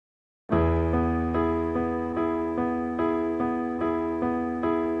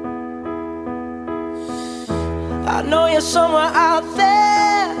know you're somewhere out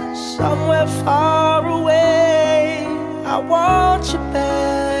there, somewhere far away. I want you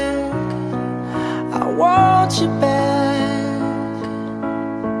back, I want you back.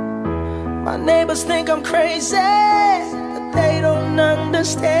 My neighbors think I'm crazy, but they don't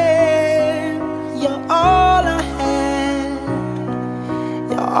understand. You're all I had,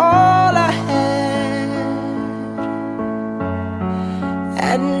 you're all I had.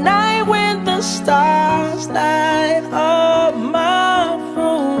 At night when the stars light up my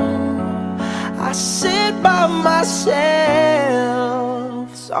room, I sit by myself,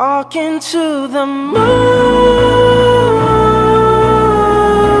 talking to the moon,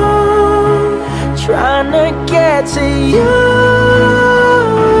 trying to get to you.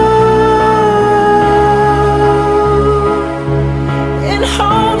 In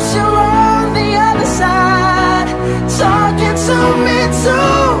hopes you're on the other side, talking to me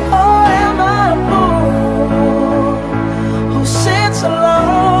too. Or am I a fool who sits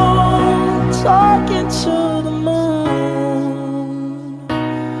alone, talking to the moon?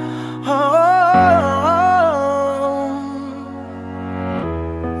 Oh,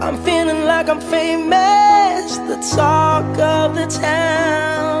 I'm feeling like I'm famous, the talk of the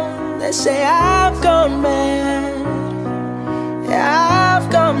town. They say I've gone mad, yeah, I've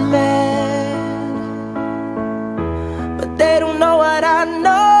gone mad. But they don't know what I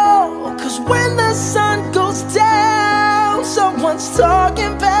know, 'cause when the sun goes down, someone's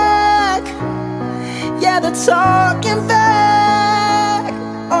talking back. Yeah, they're talking back.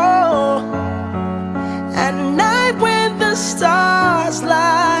 Oh, at night when the stars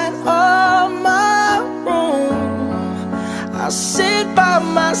light up my room, I sit by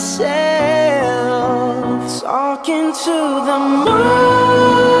myself, talking to the moon,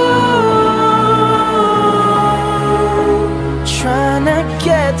 trying to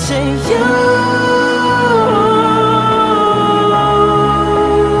get to you.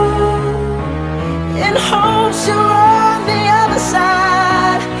 In hopes you're on the other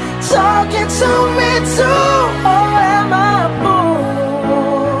side, talking to me too. Or am I a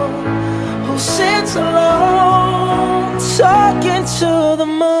fool who sits alone, talking to the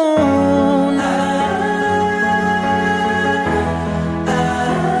moon?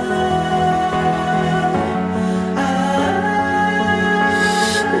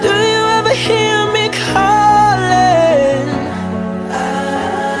 Do you ever hear me calling?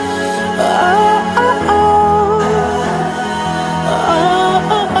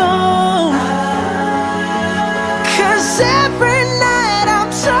 Every night I'm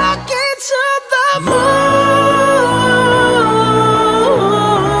talking to the moon,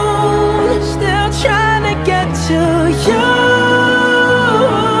 still trying to get to you.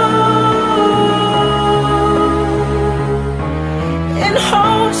 In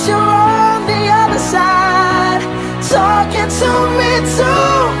hopes you're on the other side, talking to me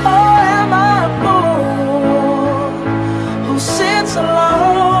too. Or am I a fool who sits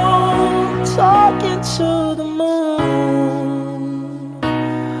alone, talking to the moon?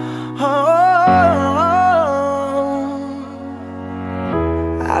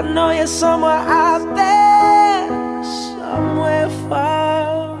 I know you're somewhere out there, somewhere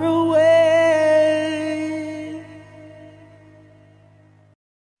far away.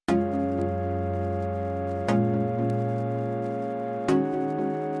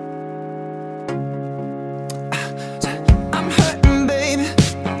 I'm hurting, baby,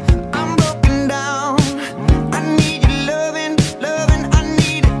 I'm broken down. I need your loving, loving, I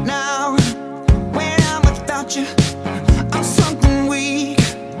need it now. When I'm without you, I'm something weak.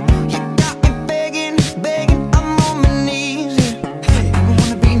 You got me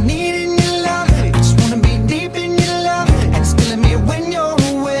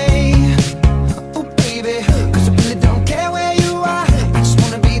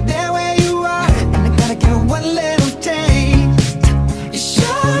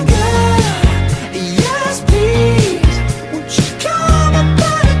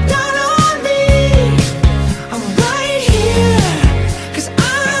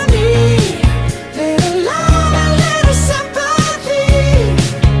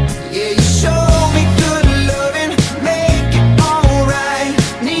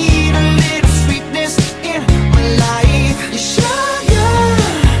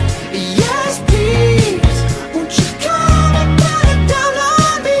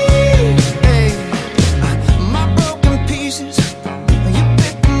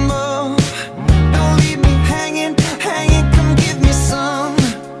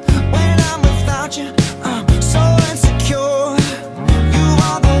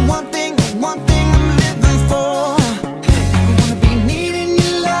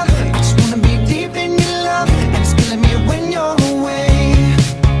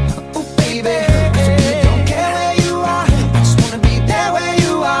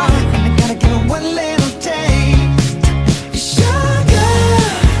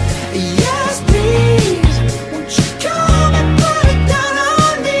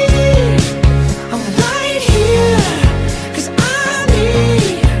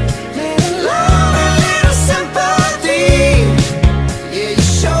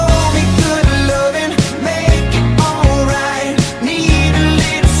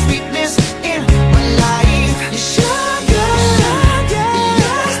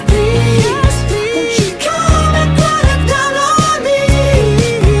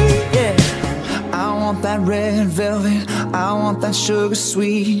that sugar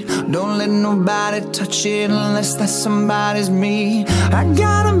sweet. Don't let nobody touch it unless that somebody's me. I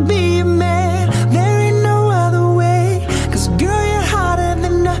gotta be a man, there ain't no other way. Cause girl, you're hotter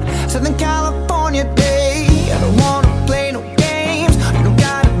than a Southern California day. I don't wanna play no games, you don't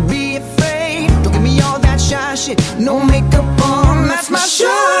gotta be afraid. Don't give me all that shy shit, no makeup on, that's my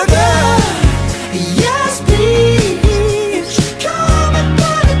sugar. Yes, please. Come and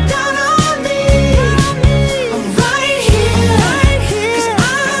put it down on me. I'm right here, 'cause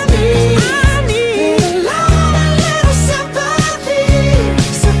I need a lot, a little sympathy.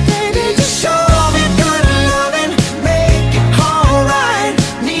 So baby, just show me good loving, make it alright.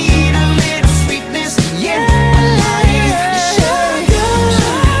 Need a little sweetness in my life. Sugar,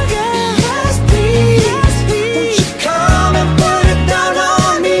 yes please. Won't you come and put it down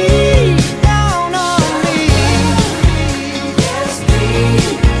on me? Down on me. Yes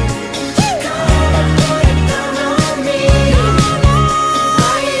please. Come and put it down on me.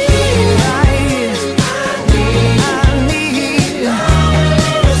 Right here, right here. I need a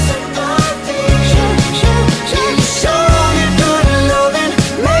little sympathy. Show me good loving,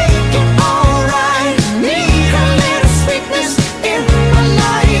 make it alright. Need a little sweetness in my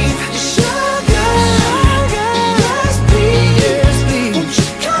life. Sugar, yes please. Won't you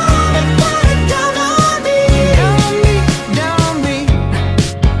come and put it down on me? Down on me.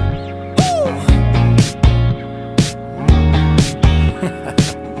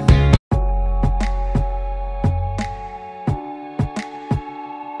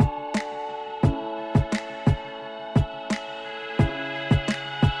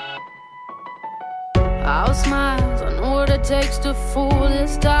 I'll smile, I know what it takes to fool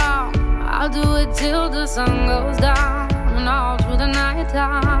this town. I'll do it till the sun goes down and all through the night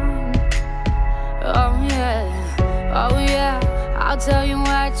time. Oh yeah, oh yeah, I'll tell you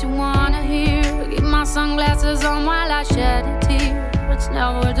what you wanna hear. Keep my sunglasses on while I shed a tear. It's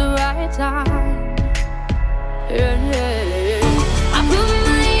never the right time. Yeah, yeah, yeah. I put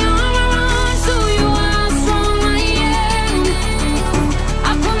my arm around so you how strong I am.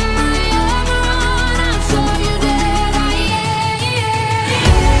 I put my arm around, I'll show you that I am.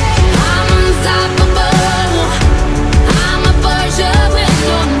 I'm unstoppable. I'm a Porsche with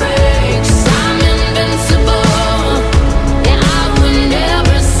no brakes. I'm invincible. Yeah, I win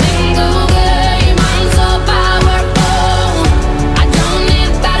every single game. I'm so powerful. I don't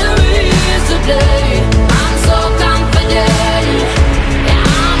need batteries to play. I'm so confident. Yeah,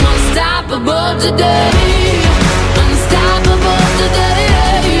 I'm unstoppable today. Unstoppable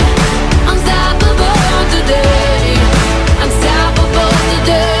today. Unstoppable today. Unstoppable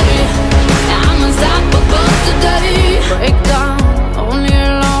today. Yeah, I'm unstoppable today. Break down, only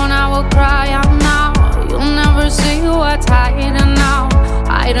alone I will cry out now. You'll never see what's hiding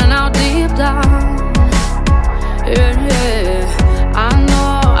out deep down. Yeah, yeah. I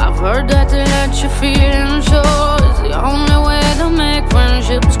know, I've heard that to let your feelings show is the only way to make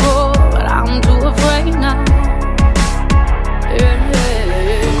friendships grow, but I'm too afraid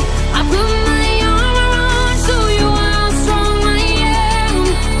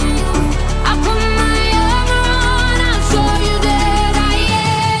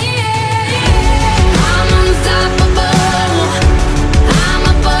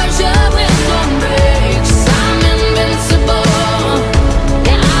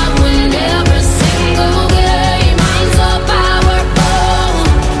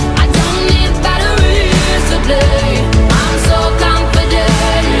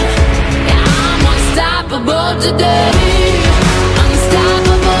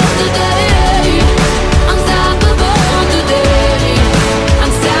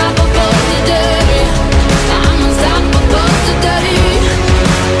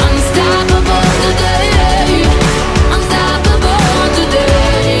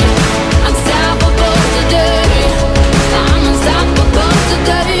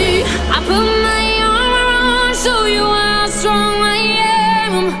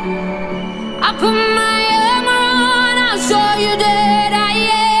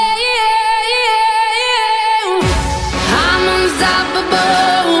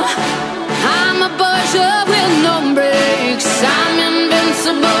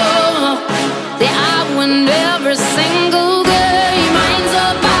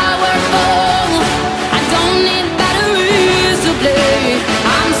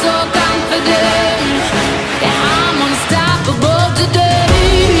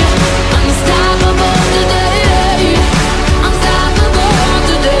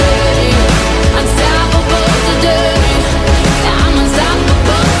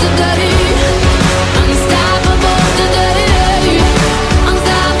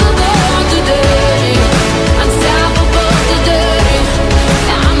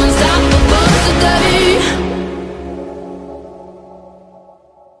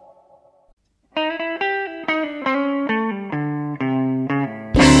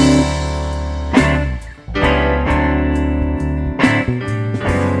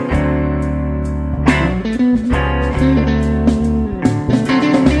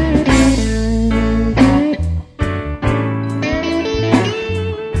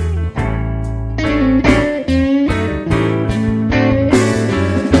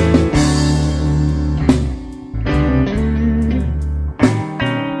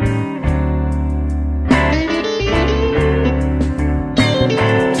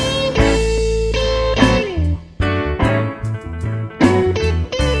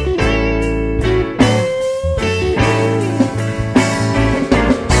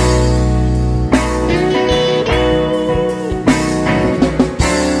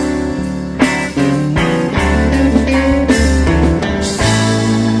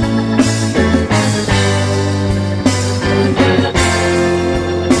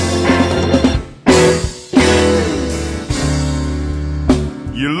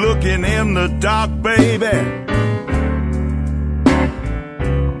walking in the dark, baby.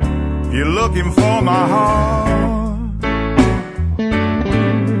 You're looking for my heart.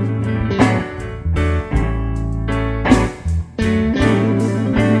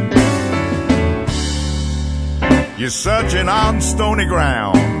 You're searching on stony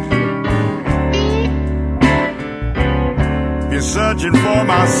ground. You're searching for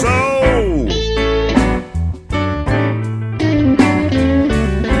my soul.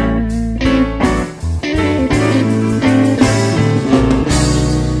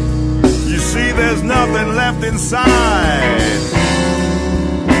 You see, there's nothing left inside.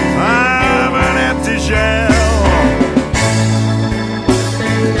 I'm an empty shell.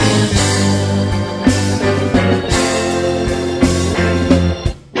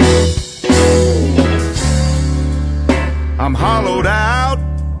 I'm hollowed out.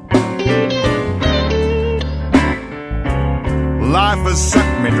 Life has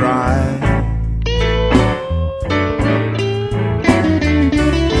sucked me dry.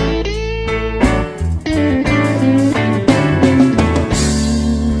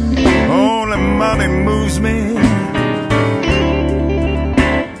 Only money moves me,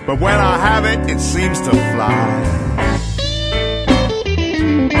 but when I have it, it seems to fly.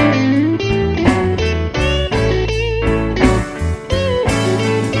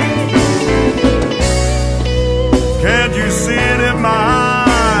 Can't you see it in my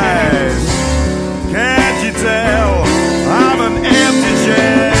eyes? Can't you tell I'm an empty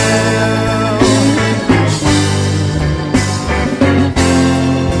shell?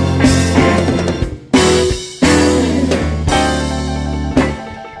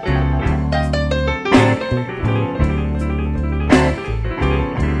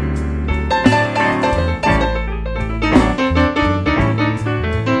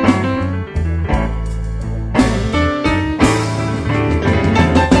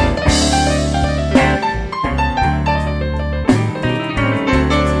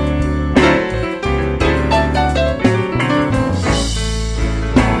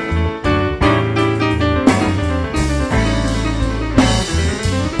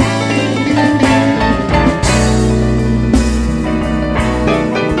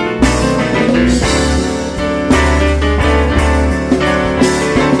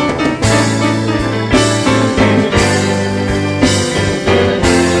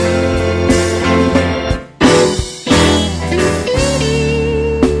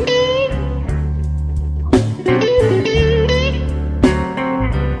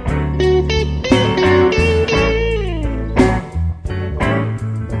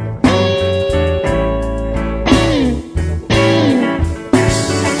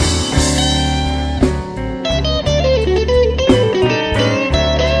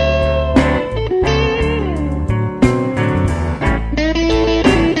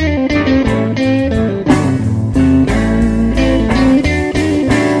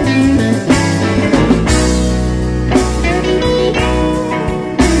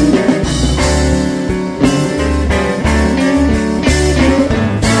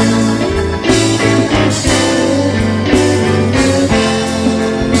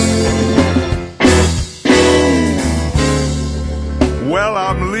 Well,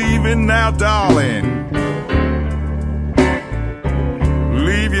 I'm leaving now, darling.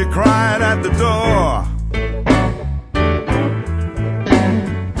 Leave you crying at the door.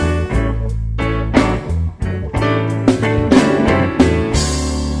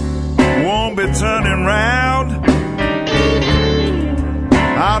 Won't be turning round.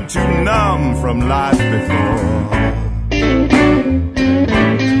 I'm too numb from life before.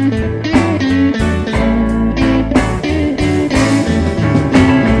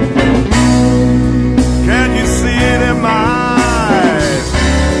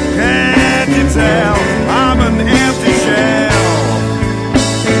 I'm an empty shell.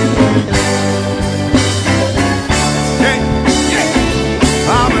 Yeah, yeah.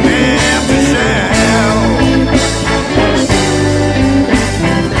 I'm an empty shell.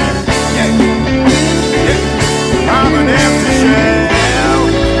 Yeah, yeah. I'm an empty shell.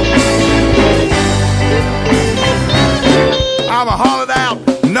 I'm a hollowed out,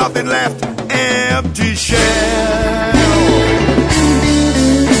 nothing left, empty shell.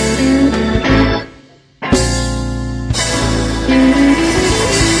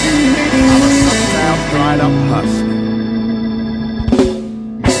 Dried up husk.